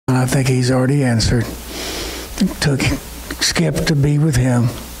I think he's already answered. Took Skip to be with him.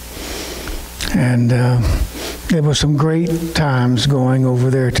 And there were some great times going over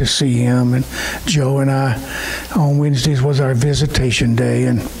there to see him. And Joe and I, on Wednesdays was our visitation day,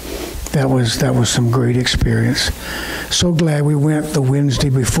 and that was some great experience. So glad we went the Wednesday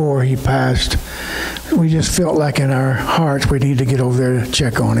before he passed. We just felt like in our hearts we need to get over there to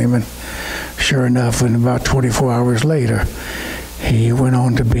check on him. And sure enough, and about 24 hours later, he went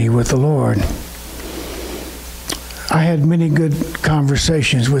on to be with the Lord. I had many good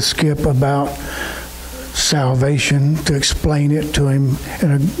conversations with Skip about salvation, to explain it to him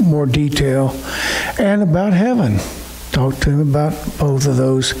in a more detail, and about heaven. Talked to him about both of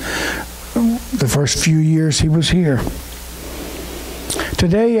those the first few years he was here.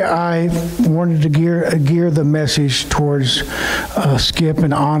 Today I wanted to gear the message towards Skip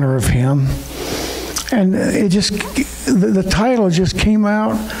in honor of him. And the title just came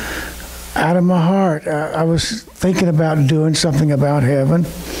out of my heart. I was thinking about doing something about heaven,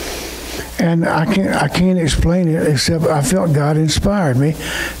 and I can't explain it except I felt God inspired me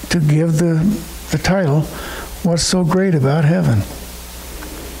to give the title, "What's So Great About Heaven?"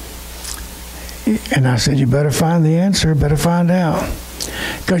 And I said, you better find the answer, better find out,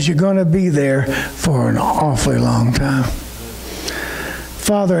 because you're going to be there for an awfully long time.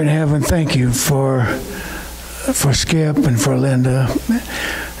 Father in heaven, thank you for Skip and for Linda.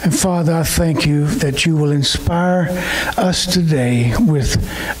 And Father, I thank you that you will inspire us today with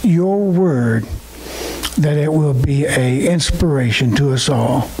your word, that it will be an inspiration to us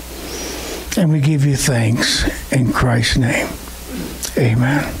all. And we give you thanks in Christ's name.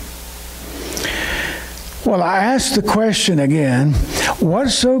 Amen. Well, I asked the question again,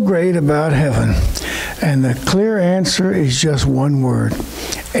 what's so great about heaven? And the clear answer is just one word: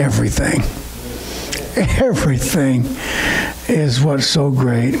 everything. Everything is what's so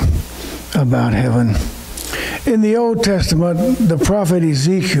great about heaven. In the Old Testament, the prophet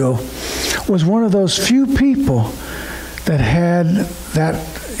Ezekiel was one of those few people that had that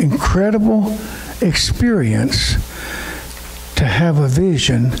incredible experience to have a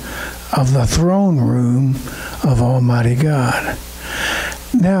vision of the throne room of Almighty God.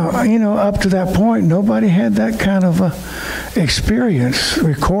 Now, up to that point, nobody had that kind of a experience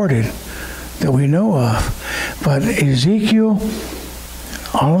recorded that we know of. But Ezekiel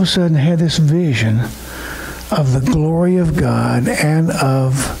all of a sudden had this vision of the glory of God and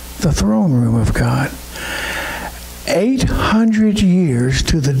of the throne room of God. 800 years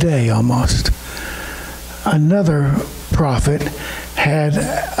to the day almost, another prophet had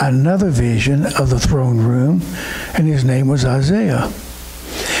another vision of the throne room, and his name was Isaiah.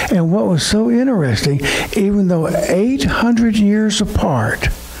 And what was so interesting, even though 800 years apart,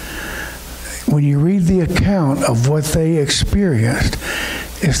 when you read the account of what they experienced,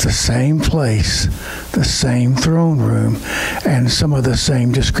 it's the same place, the same throne room, and some of the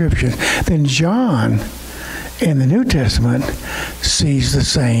same descriptions. Then John, in the New Testament, sees the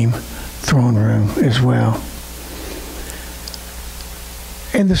same throne room as well.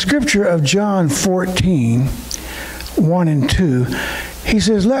 In the scripture of John 14, 1 and 2, he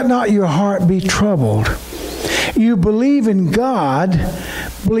says, "Let not your heart be troubled. You believe in God,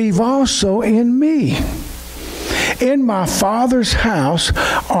 believe also in me. In my Father's house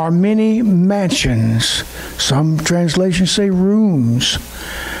are many mansions." Some translations say rooms.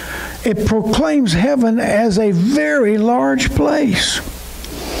 It proclaims heaven as a very large place.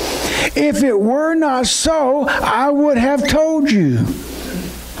 If it were not so, I would have told you.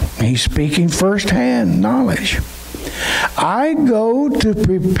 He's speaking firsthand knowledge. I go to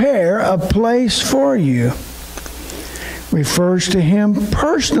prepare a place for you. Refers to him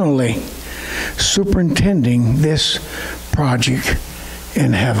personally superintending this project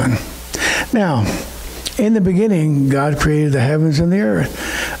in heaven. Now, in the beginning, God created the heavens and the earth.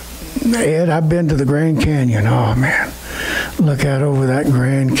 Ed, I've been to the Grand Canyon. Oh, man. Look out over that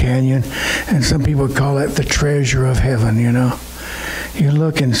Grand Canyon. And some people call it the treasure of heaven, You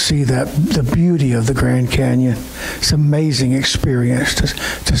look and see the beauty of the Grand Canyon. It's an amazing experience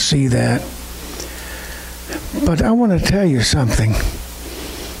to see that. But I want to tell you something.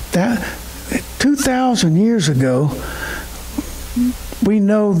 That 2,000 years ago, we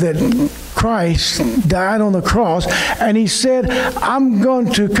know that Christ died on the cross, and he said, I'm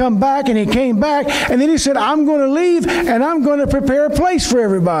going to come back, and he came back, and then he said, I'm going to leave, and I'm going to prepare a place for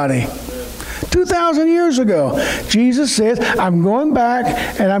everybody. 2,000 years ago, Jesus said, I'm going back,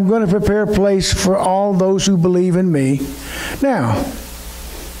 and I'm going to prepare a place for all those who believe in me. Now,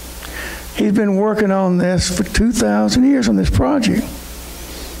 he's been working on this for 2,000 years on this project.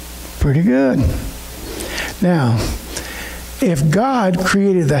 Pretty good. Now, if God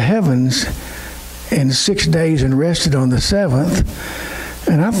created the heavens in 6 days and rested on the seventh,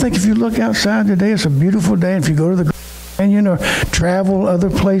 and I think if you look outside today, it's a beautiful day. If you go to the canyon or travel other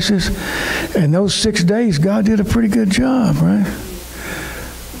places, in those 6 days, God did a pretty good job, right?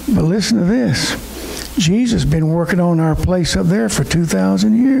 But listen to this. Jesus has been working on our place up there for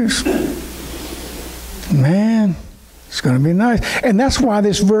 2,000 years. Man, it's going to be nice. And that's why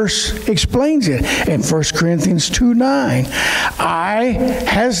this verse explains it in 1 Corinthians 2:9. Eye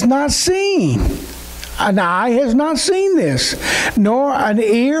has not seen. An eye has not seen this, nor an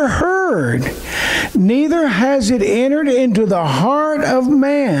ear heard, neither has it entered into the heart of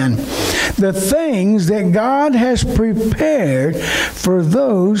man the things that God has prepared for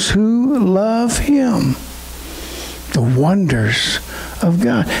those who love Him. The wonders of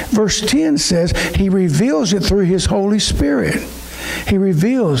God. Verse 10 says He reveals it through His Holy Spirit. He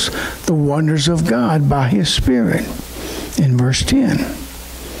reveals the wonders of God by His Spirit in verse 10.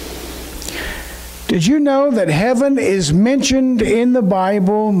 Did you know that heaven is mentioned in the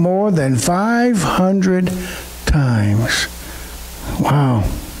Bible more than 500 times? Wow.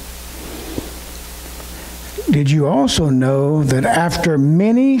 Did you also know that after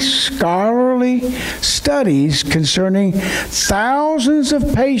many scholarly studies concerning thousands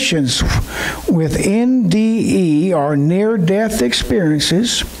of patients with NDE or near-death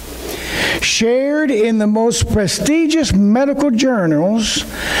experiences, shared in the most prestigious medical journals,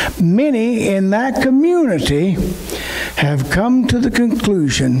 many in that community have come to the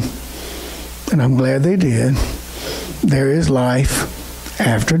conclusion, and I'm glad they did, there is life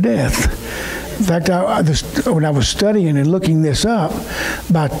after death. In fact, when I was studying and looking this up,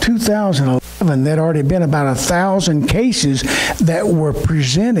 by 2011, there'd already been about 1,000 cases that were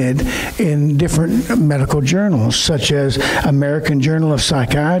presented in different medical journals, such as American Journal of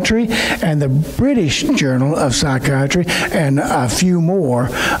Psychiatry and the British Journal of Psychiatry, and a few more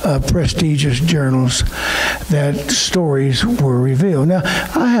prestigious journals that stories were revealed. Now,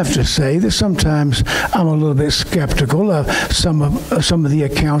 I have to say that sometimes I'm a little bit skeptical of some of the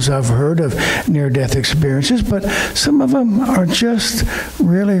accounts I've heard of near-death experiences, but some of them are just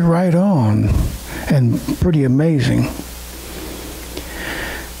really right on and pretty amazing.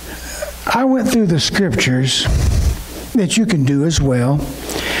 I went through the scriptures that you can do as well,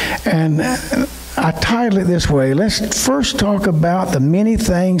 and I titled it this way. Let's first talk about the many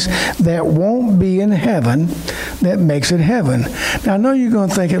things that won't be in heaven that makes it heaven. Now, I know you're going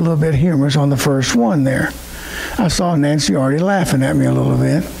to think it a little bit humorous on the first one there. I saw Nancy already laughing at me a little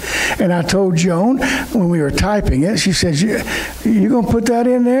bit. And I told Joan when we were typing it, she said, you going to put that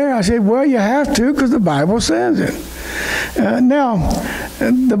in there? I said, well, you have to because the Bible says it. Now,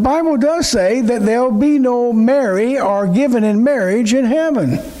 the Bible does say that there'll be no marry or given in marriage in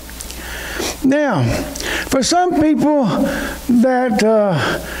heaven. Now, for some people that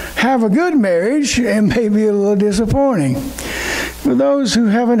have a good marriage, it may be a little disappointing. For those who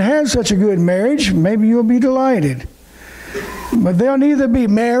haven't had such a good marriage, maybe you'll be delighted. But they'll neither be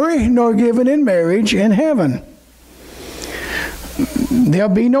married nor given in marriage in heaven. There'll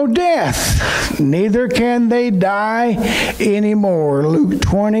be no death, neither can they die anymore. Luke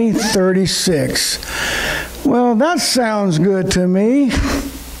 20:36. Well, that sounds good to me.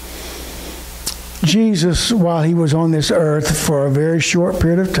 Jesus, while He was on this earth for a very short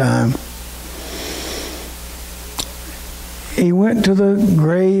period of time, He went to the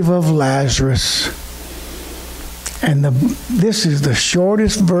grave of Lazarus. And this is the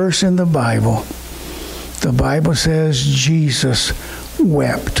shortest verse in the Bible. The Bible says Jesus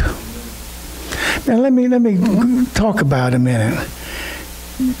wept. Now let me talk about a minute.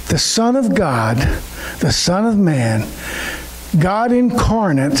 The Son of God, the Son of Man, God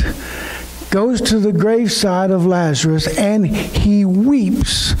incarnate, goes to the graveside of Lazarus and He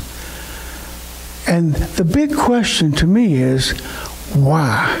weeps. And the big question to me is,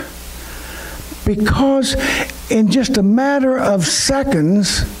 why? Because in just a matter of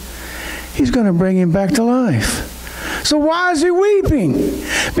seconds, He's going to bring him back to life. So why is He weeping?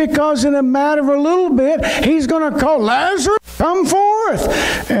 Because in a matter of a little bit, He's going to call, Lazarus, come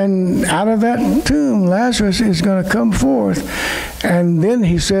forth. And out of that tomb, Lazarus is going to come forth. And then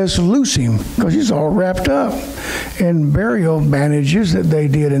He says, loose him, because he's all wrapped up in burial bandages that they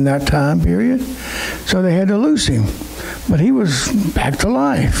did in that time period. So they had to loose him. But he was back to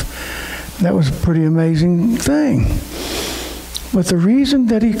life. That was a pretty amazing thing. But the reason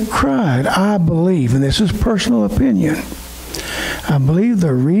that he cried, I believe, and this is personal opinion, I believe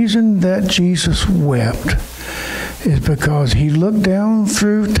the reason that Jesus wept is because he looked down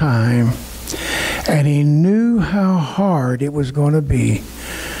through time and he knew how hard it was going to be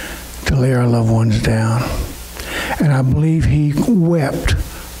to lay our loved ones down. And I believe he wept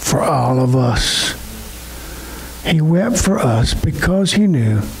for all of us. He wept for us because he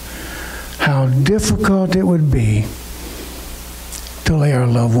knew how difficult it would be to lay our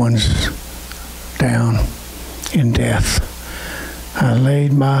loved ones down in death. I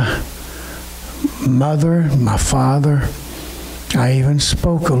laid my mother, my father. I even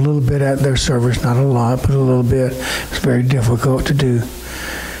spoke a little bit at their service, not a lot, but a little bit. It's very difficult to do.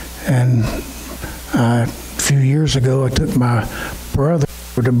 And a few years ago, I took my brother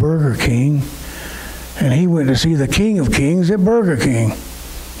to Burger King, and he went to see the King of Kings at Burger King.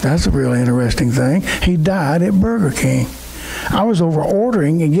 That's a really interesting thing. He died at Burger King. I was over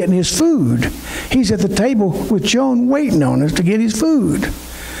ordering and getting his food. He's at the table with Joan waiting on us to get his food.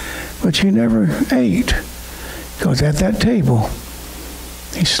 But she never ate, because at that table,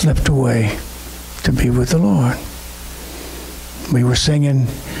 he slipped away to be with the Lord. We were singing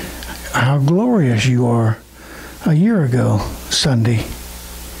How Glorious You Are a year ago, Sunday.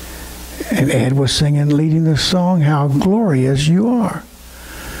 And Ed was singing, leading the song, How Glorious You Are.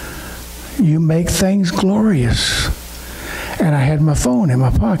 You make things glorious. And I had my phone in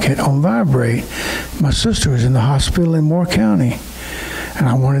my pocket on vibrate. My sister was in the hospital in Moore County, and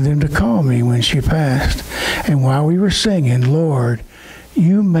I wanted them to call me when she passed. And while we were singing, Lord,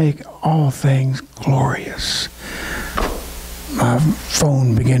 you make all things glorious, my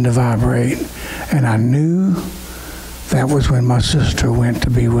phone began to vibrate, and I knew that was when my sister went to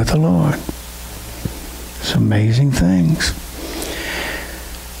be with the Lord. It's amazing things.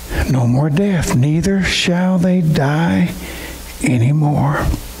 No more death, neither shall they die anymore.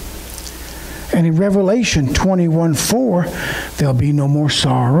 And in Revelation 21:4, there'll be no more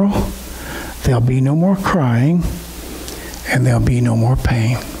sorrow, there'll be no more crying, and there'll be no more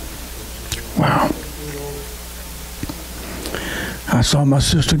pain. Wow. I saw my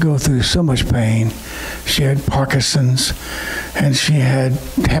sister go through so much pain. She had Parkinson's, and she had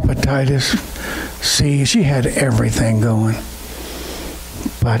hepatitis C. She had everything going.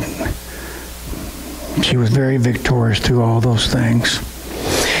 But she was very victorious through all those things.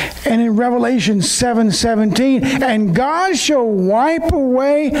 And in Revelation 7:17, and God shall wipe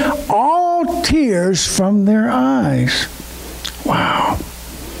away all tears from their eyes. Wow.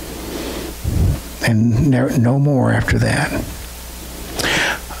 And no more after that.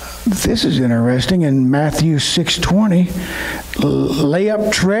 This is interesting. In Matthew 6:20, lay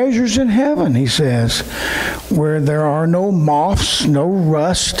up treasures in heaven, he says, where there are no moths, no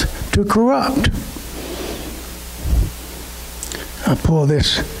rust to corrupt. I pull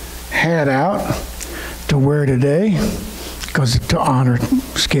this hat out to wear today because to honor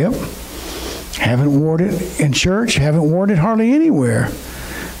Skip. Haven't worn it in church, haven't worn it hardly anywhere.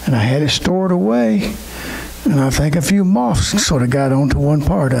 And I had it stored away. And I think a few moths sort of got onto one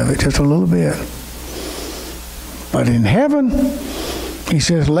part of it, just a little bit. But in heaven, he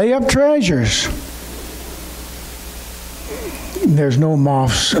says, lay up treasures. There's no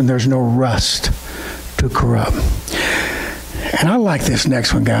moths and there's no rust to corrupt. And I like this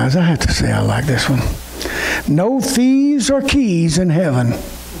next one, guys. I have to say I like this one. No thieves or keys in heaven.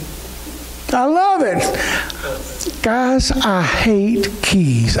 I love it. Guys, I hate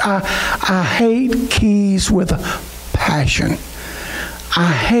keys. I hate keys with a passion.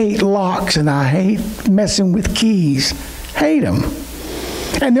 I hate locks and I hate messing with keys. Hate them.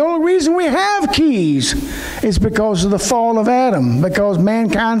 And the only reason we have keys is because of the fall of Adam, because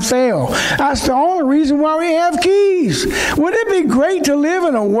mankind fell. That's the only reason why we have keys. Wouldn't it be great to live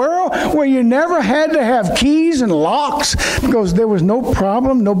in a world where you never had to have keys and locks because there was no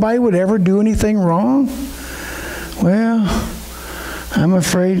problem, nobody would ever do anything wrong? Well, I'm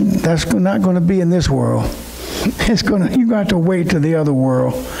afraid that's not going to be in this world. You got to wait to the other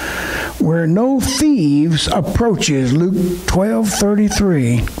world where no thieves approaches. Luke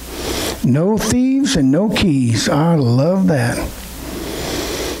 12:33. No thieves and no keys. I love that.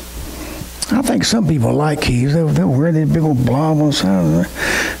 I think some people like keys. They'll wear that big old blob on the side of it.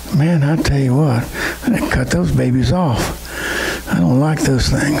 Man, I tell you what, I cut those babies off. I don't like those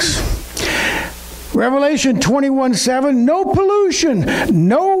things. Revelation 21:7, no pollution,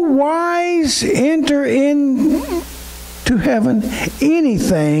 no wise enter into heaven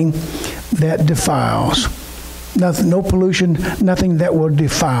anything that defiles. Nothing, no pollution, nothing that will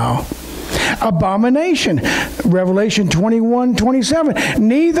defile. Abomination, Revelation 21:27,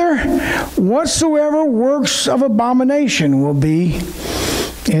 neither whatsoever works of abomination will be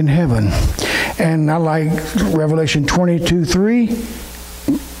in heaven. And I like Revelation 22:3,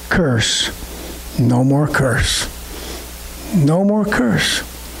 curse. No more curse. No more curse.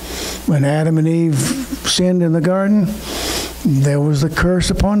 When Adam and Eve sinned in the garden, there was the curse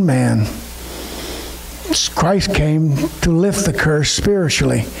upon man. Christ came to lift the curse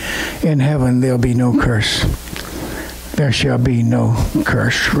spiritually. In heaven, there'll be no curse. There shall be no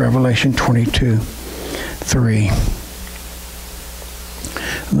curse. Revelation 22:3.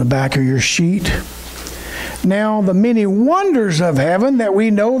 On the back of your sheet. Now, the many wonders of heaven that we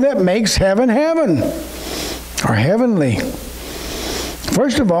know that makes heaven heaven are heavenly.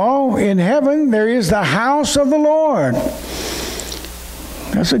 First of all, in heaven, there is the house of the Lord.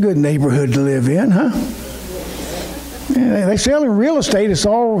 That's a good neighborhood to live in, huh? Yeah, they sell in real estate. It's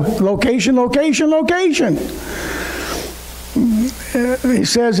all location, location, location. He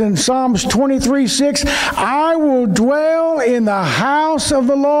says in Psalms 23:6, I will dwell in the house of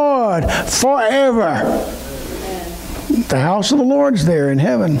the Lord forever. The house of the Lord's there in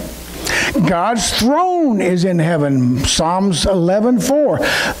heaven. God's throne is in heaven. Psalms 11:4.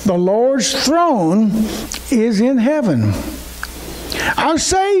 The Lord's throne is in heaven. Our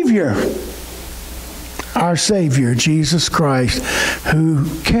Savior, Jesus Christ, who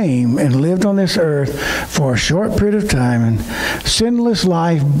came and lived on this earth for a short period of time and sinless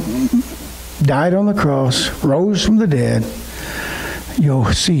life, died on the cross, rose from the dead.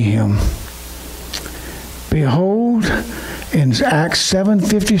 You'll see him. Behold, in Acts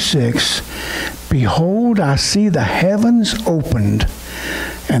 7:56, behold, I see the heavens opened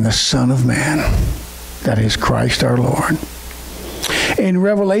and the Son of Man, that is Christ our Lord. In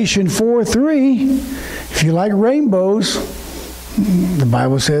Revelation 4:3, if you like rainbows, the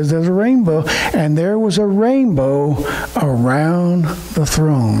Bible says there's a rainbow, and there was a rainbow around the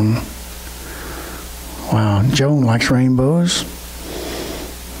throne. Wow, Joan likes rainbows.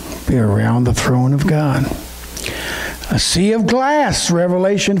 Be around the throne of God. A sea of glass,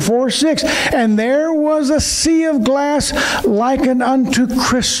 Revelation 4:6, and there was a sea of glass likened unto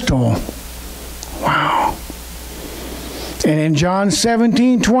crystal. Wow. And in John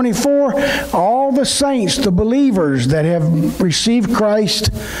 17:24, all the saints, the believers that have received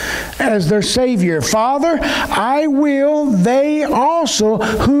Christ as their Savior, Father, I will they also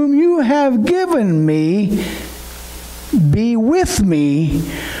whom you have given me be with me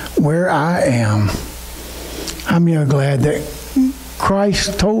where I am. I'm glad that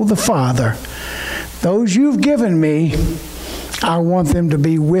Christ told the Father, those you've given me, I want them to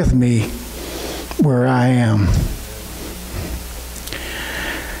be with me where I am.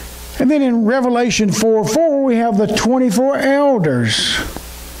 And then in Revelation 4:4, we have the 24 elders.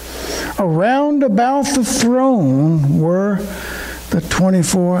 Around about the throne were the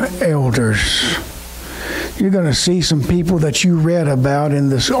 24 elders. You're going to see some people that you read about in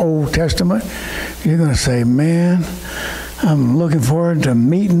this Old Testament. You're going to say, man, I'm looking forward to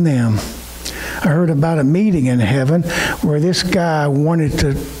meeting them. I heard about a meeting in heaven where this guy wanted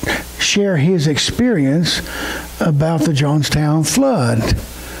to share his experience about the Jonestown flood.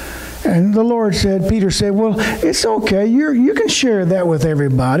 And the Lord said, Peter said, well, it's okay. You can share that with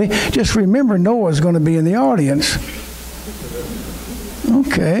everybody. Just remember Noah's going to be in the audience.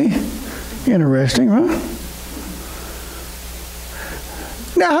 Okay. Interesting, huh?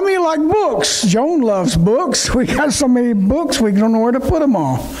 Now, how many like books? Joan loves books. We got so many books, we don't know where to put them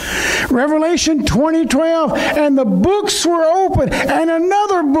all. Revelation 20:12, and the books were open, and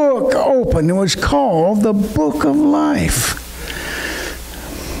another book opened. It was called the Book of Life.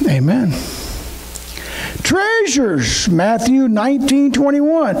 Amen. Treasures, Matthew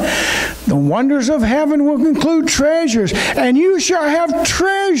 19:21. The wonders of heaven will include treasures, and you shall have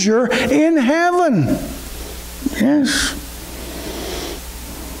treasure in heaven. Yes.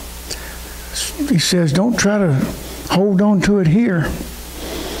 He says, don't try to hold on to it here.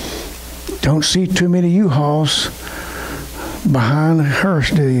 Don't see too many U-Hauls behind the hearse,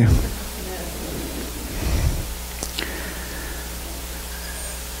 do you?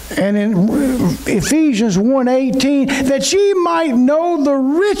 And in Ephesians 1:18, that ye might know the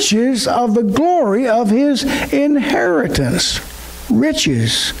riches of the glory of his inheritance.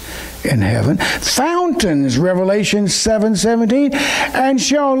 Riches in heaven. Fountains, Revelation 7:17, and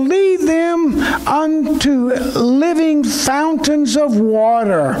shall lead them unto living fountains of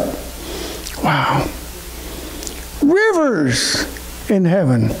water. Wow. Rivers in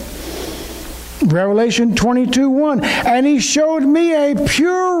heaven. Revelation 22:1, and he showed me a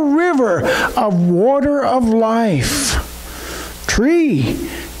pure river of water of life. Tree,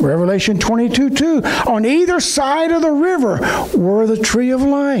 Revelation 22:2, on either side of the river were the tree of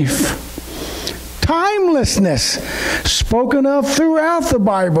life. Timelessness, spoken of throughout the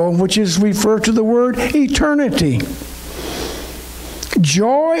Bible, which is referred to the word eternity.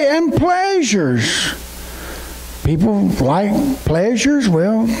 Joy and pleasures. People like pleasures?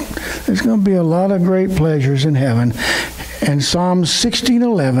 Well, there's going to be a lot of great pleasures in heaven. And Psalm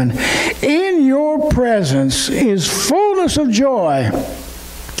 16:11, in your presence is fullness of joy,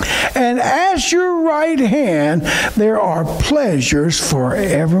 and at your right hand there are pleasures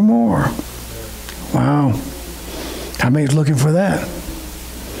forevermore. Wow. How many's looking for that?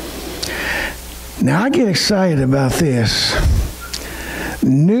 Now I get excited about this.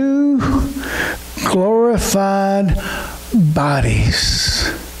 New glorified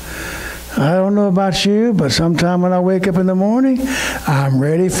bodies. I don't know about you, but sometime when I wake up in the morning, I'm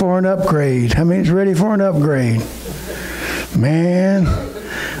ready for an upgrade. How many's ready for an upgrade? Man,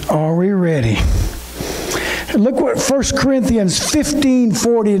 are we ready? Look what 1 Corinthians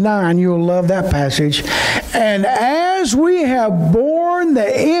 15:49, you'll love that passage. And as we have borne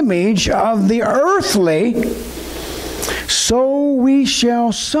the image of the earthly, so we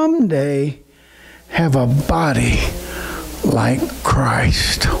shall someday have a body like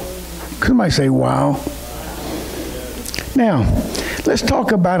Christ. Somebody say, wow. Now, let's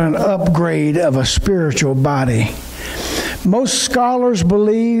talk about an upgrade of a spiritual body. Most scholars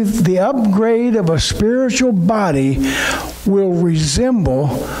believe the upgrade of a spiritual body will resemble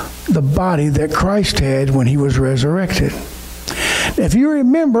the body that Christ had when he was resurrected. If you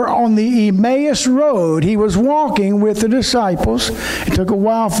remember, on the Emmaus Road, he was walking with the disciples. It took a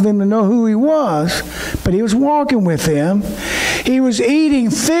while for them to know who he was, but he was walking with them. He was eating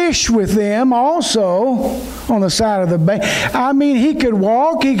fish with them also on the side of the bank. I mean, he could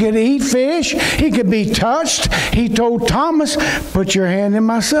walk, he could eat fish, he could be touched. He told Thomas, put your hand in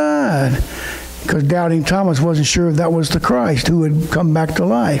my side. Because doubting Thomas wasn't sure if that was the Christ who had come back to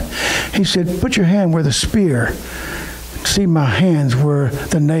life. He said, put your hand where the spear. See my hands where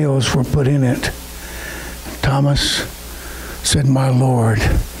the nails were put in it. Thomas said, my Lord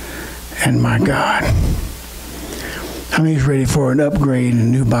and my God. I mean, he's ready for an upgrade and a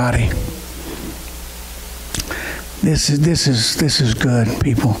new body. This is good,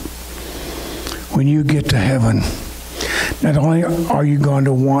 people. When you get to heaven, not only are you going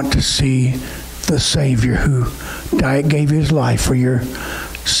to want to see the Savior who gave his life for your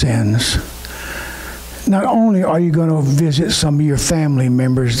sins, not only are you going to visit some of your family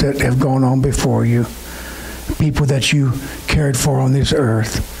members that have gone on before you, people that you cared for on this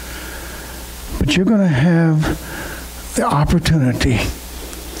earth, but you're going to have the opportunity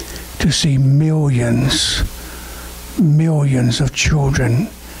to see millions of children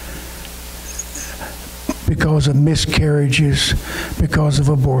because of miscarriages, because of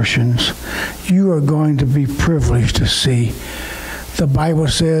abortions. You are going to be privileged to see. The Bible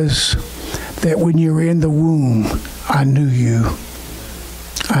says that when you were in the womb, I knew you.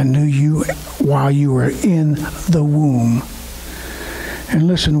 I knew you while you were in the womb. And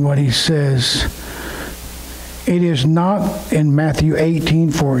listen what he says. It is not, in Matthew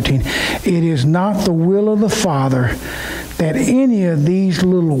 18:14, it is not the will of the Father that any of these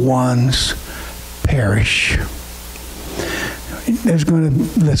little ones perish. There's going to,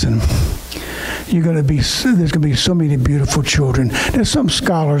 listen, there's going to be so many beautiful children. Now, some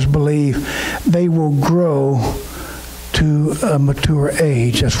scholars believe they will grow to a mature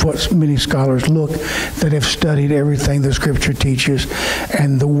age. That's what many scholars look that have studied everything the Scripture teaches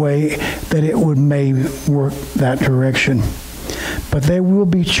and the way that it may work that direction. But there will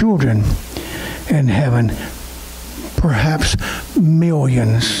be children in heaven, perhaps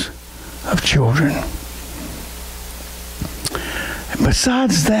millions of children. And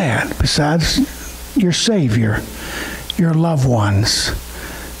besides that, besides your Savior, your loved ones,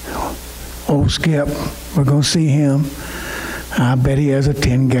 old Skip, we're going to see him. I bet he has a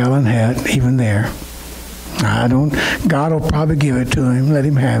 10-gallon hat even there. God will probably give it to him. Let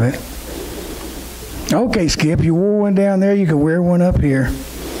him have it. Okay, Skip, you wore one down there. You can wear one up here.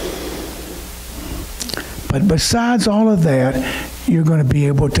 But besides all of that, you're going to be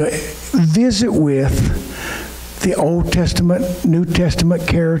able to visit with the Old Testament, New Testament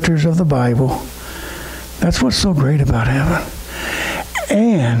characters of the Bible. That's what's so great about heaven.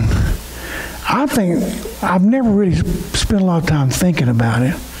 And I think I've never really spent a lot of time thinking about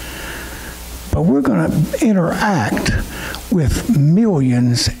it, but we're going to interact with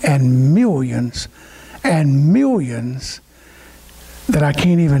millions and millions and millions that I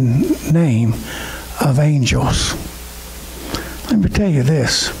can't even name of angels. Let me tell you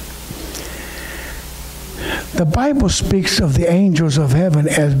this. The Bible speaks of the angels of heaven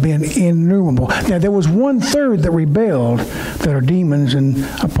as being innumerable. Now, there was 1/3 that rebelled, that are demons and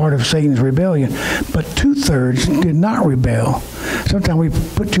a part of Satan's rebellion, but 2/3 did not rebel. Sometimes we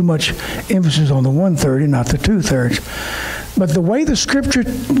put too much emphasis on the 1/3 and not the 2/3. But the way the Scripture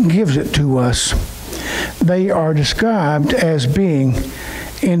gives it to us, they are described as being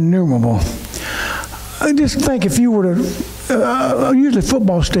innumerable. Just think if you were to usually a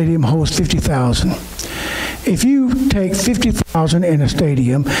football stadium holds 50,000. If you take 50,000 in a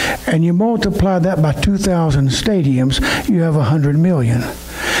stadium and you multiply that by 2,000 stadiums, you have 100 million.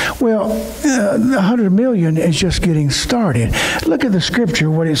 Well, 100 million is just getting started. Look at the scripture,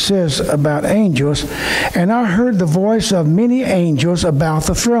 what it says about angels. And I heard the voice of many angels about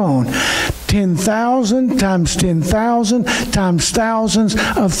the throne. 10,000 times 10,000 times thousands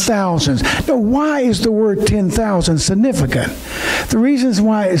of thousands. Now, why is the word 10,000 significant? The reasons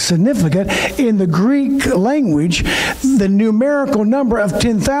why it's significant, in the Greek language, the numerical number of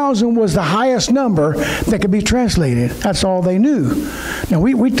 10,000 was the highest number that could be translated. That's all they knew. Now,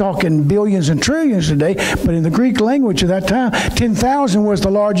 we talk in billions and trillions today, but in the Greek language at that time, 10,000 was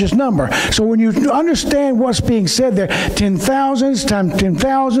the largest number. So when you understand what's being said there, 10,000s times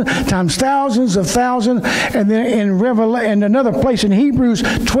 10,000 times thousands of thousands, and then in another place in Hebrews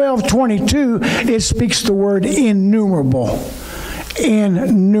 12:22, it speaks the word innumerable.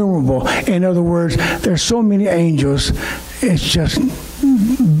 Innumerable. In other words, there's so many angels, it's just,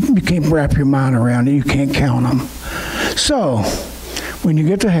 you can't wrap your mind around it. You can't count them. So, when you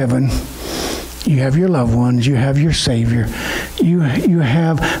get to heaven, you have your loved ones, you have your Savior, you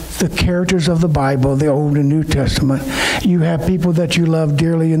have the characters of the Bible, the Old and New Testament. You have people that you love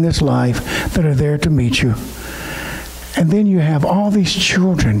dearly in this life that are there to meet you. And then you have all these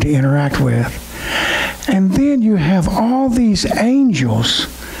children to interact with. And then you have all these angels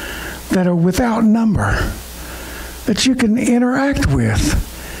that are without number that you can interact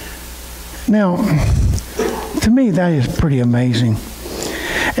with. Now, to me, that is pretty amazing.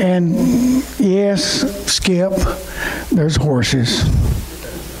 And yes, Skip, there's horses.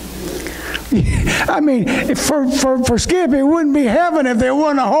 I mean, for Skip, it wouldn't be heaven if there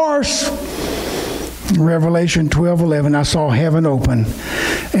wasn't a horse. Revelation 12:11, I saw heaven open,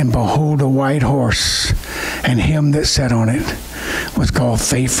 and behold, a white horse, and him that sat on it was called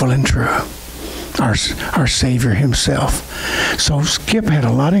Faithful and True, our Savior himself. So Skip had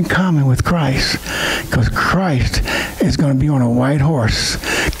a lot in common with Christ, because Christ is going to be on a white horse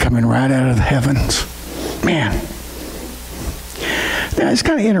coming right out of the heavens. Man. Now, it's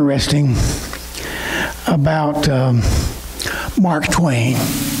kind of interesting about Mark Twain.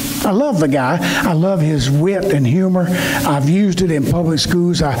 I love the guy. I love his wit and humor. I've used it in public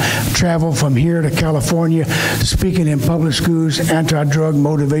schools. I travel from here to California speaking in public schools, anti-drug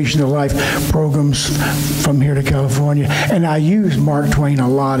motivational life programs from here to California. And I use Mark Twain a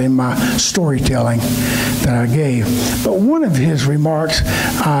lot in my storytelling that I gave. But one of his remarks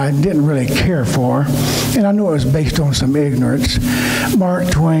I didn't really care for, and I know it was based on some ignorance. Mark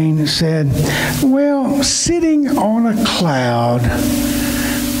Twain said, well, sitting on a cloud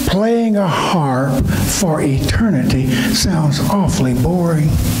playing a harp for eternity sounds awfully boring.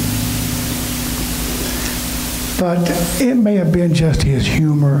 But it may have been just his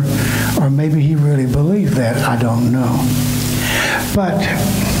humor, or maybe he really believed that. I don't know. But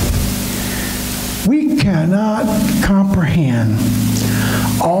we cannot comprehend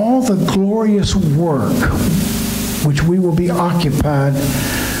all the glorious work which we will be occupied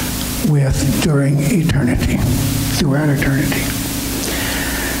with during eternity, throughout eternity.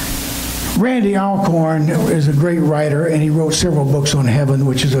 Randy Alcorn is a great writer, and he wrote several books on heaven,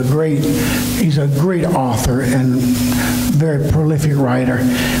 which is he's a great author and very prolific writer.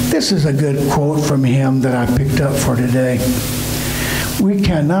 This is a good quote from him that I picked up for today. We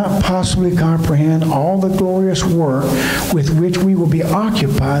cannot possibly comprehend all the glorious work with which we will be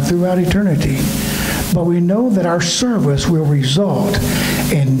occupied throughout eternity, but we know that our service will result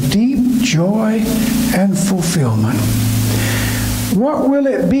in deep joy and fulfillment. What will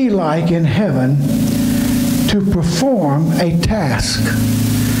it be like in heaven to perform a task,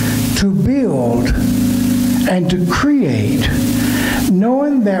 to build and to create,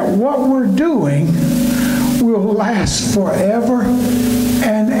 knowing that what we're doing will last forever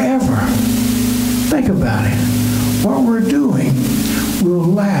and ever? Think about it. What we're doing will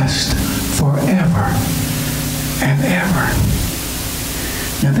last forever and ever.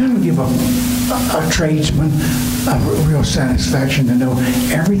 Now that'll give a tradesman a real satisfaction to know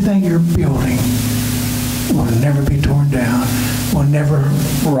everything you're building will never be torn down, will never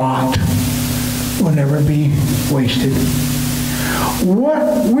rot, will never be wasted.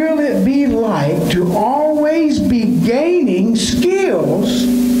 What will it be like to always be gaining skills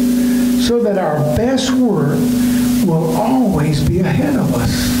so that our best work will always be ahead of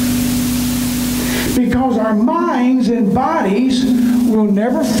us? Because our minds and bodies will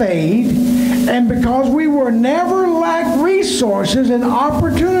never fade, and because we will never lack resources and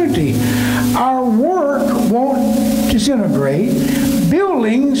opportunity, our work won't disintegrate.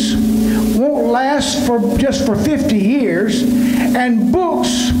 Buildings won't last just for 50 years, and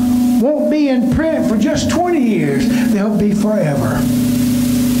books won't be in print for just 20 years. They'll be forever.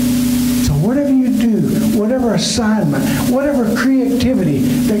 So whatever you do, whatever assignment, whatever creativity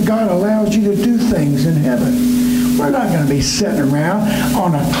that God allows you to do things in heaven, we're not going to be sitting around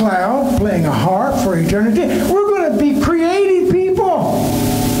on a cloud playing a harp for eternity. We're going to be creative people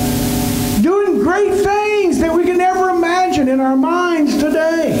doing great things that we can never imagine in our minds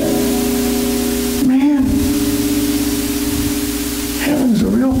today. Man, heaven's a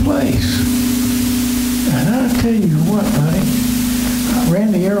real place. And I'll tell you what, buddy,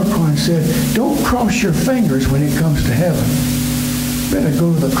 Randy Iroquois said, don't cross your fingers when it comes to heaven. Better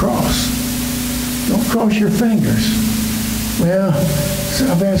go to the cross. Don't cross your fingers. Well, so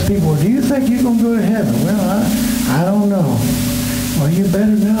I've asked people, do you think you're going to go to heaven? Well, I don't know. Well, you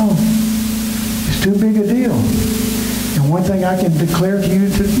better know. It's too big a deal. And one thing I can declare to you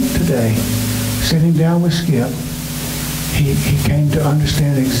today, sitting down with Skip, he came to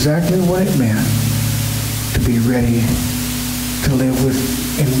understand exactly what it meant to be ready to live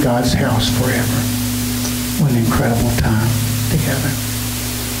in God's house forever. What an incredible time together.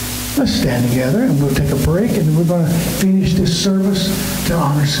 Let's stand together and we'll take a break, and we're going to finish this service to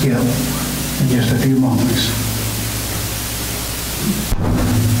honor Skip in just a few moments.